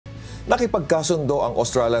Nakipagkasundo ang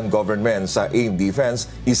Australian government sa AIM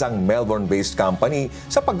Defence, isang Melbourne-based company,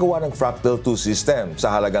 sa paggawa ng Fractal 2 system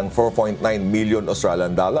sa halagang 4.9 million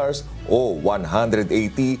Australian dollars o 180.7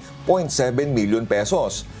 million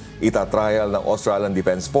pesos. Itatrial ng Australian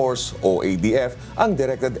Defence Force o ADF ang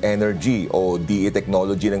directed energy o DE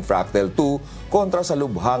technology ng Fractal 2 kontra sa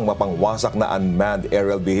lubhang mapangwasak na unmanned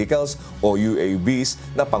aerial vehicles o UAVs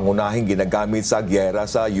na pangunahing ginagamit sa gyera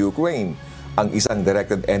sa Ukraine. Ang isang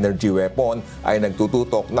directed energy weapon ay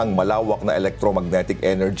nagtututok ng malawak na electromagnetic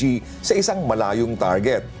energy sa isang malayong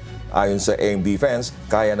target. Ayon sa AIM Defense,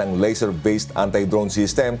 kaya ng laser-based anti-drone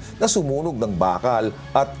system na sumunog ng bakal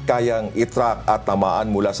at kayang itrack at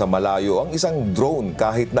tamaan mula sa malayo ang isang drone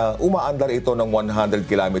kahit na umaandar ito ng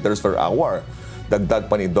 100 km per hour.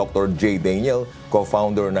 Dagdag pa ni Dr. J. Daniel,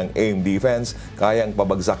 co-founder ng AIM Defense, kayang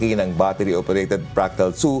pabagsakin ng battery-operated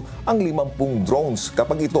Fractal 2 ang 50 drones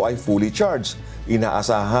kapag ito ay fully charged.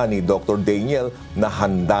 Inaasahan ni Dr. Daniel na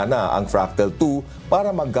handa na ang Fractal 2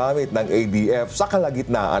 para magamit ng ADF sa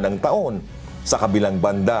kalagitnaan ng taon. Sa kabilang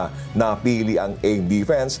banda, napili ang AIM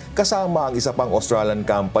Defense kasama ang isa pang Australian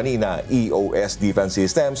company na EOS Defense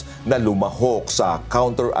Systems na lumahok sa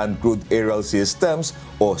Counter Uncrewed Aerial Systems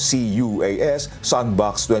o CUAS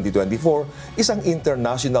Sandbox 2024, isang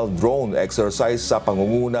international drone exercise sa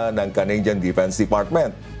pangunguna ng Canadian Defense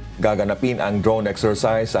Department. Gaganapin ang drone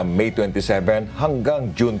exercise sa May 27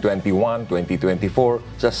 hanggang June 21,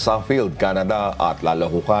 2024 sa Suffield, Canada at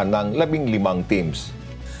lalahukan ng 15 teams.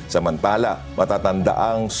 Samantala,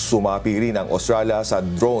 matatandaang sumapi rin ang Australia sa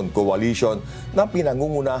drone coalition na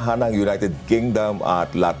pinangungunahan ng United Kingdom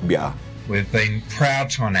at Latvia. We've been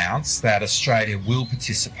proud to announce that Australia will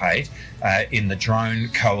participate in the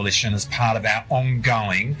drone coalition as part of our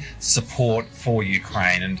ongoing support for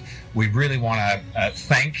Ukraine. And we really want to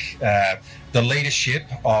thank the leadership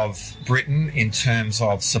of Britain in terms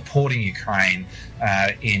of supporting Ukraine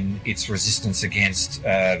in its resistance against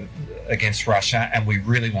Russia, and we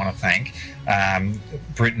really want to thank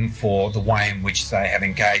Britain for the way in which they have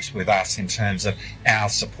engaged with us in terms of our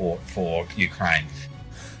support for Ukraine.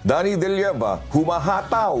 Danny De Lieva,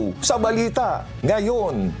 humahataw sa balita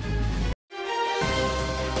ngayon.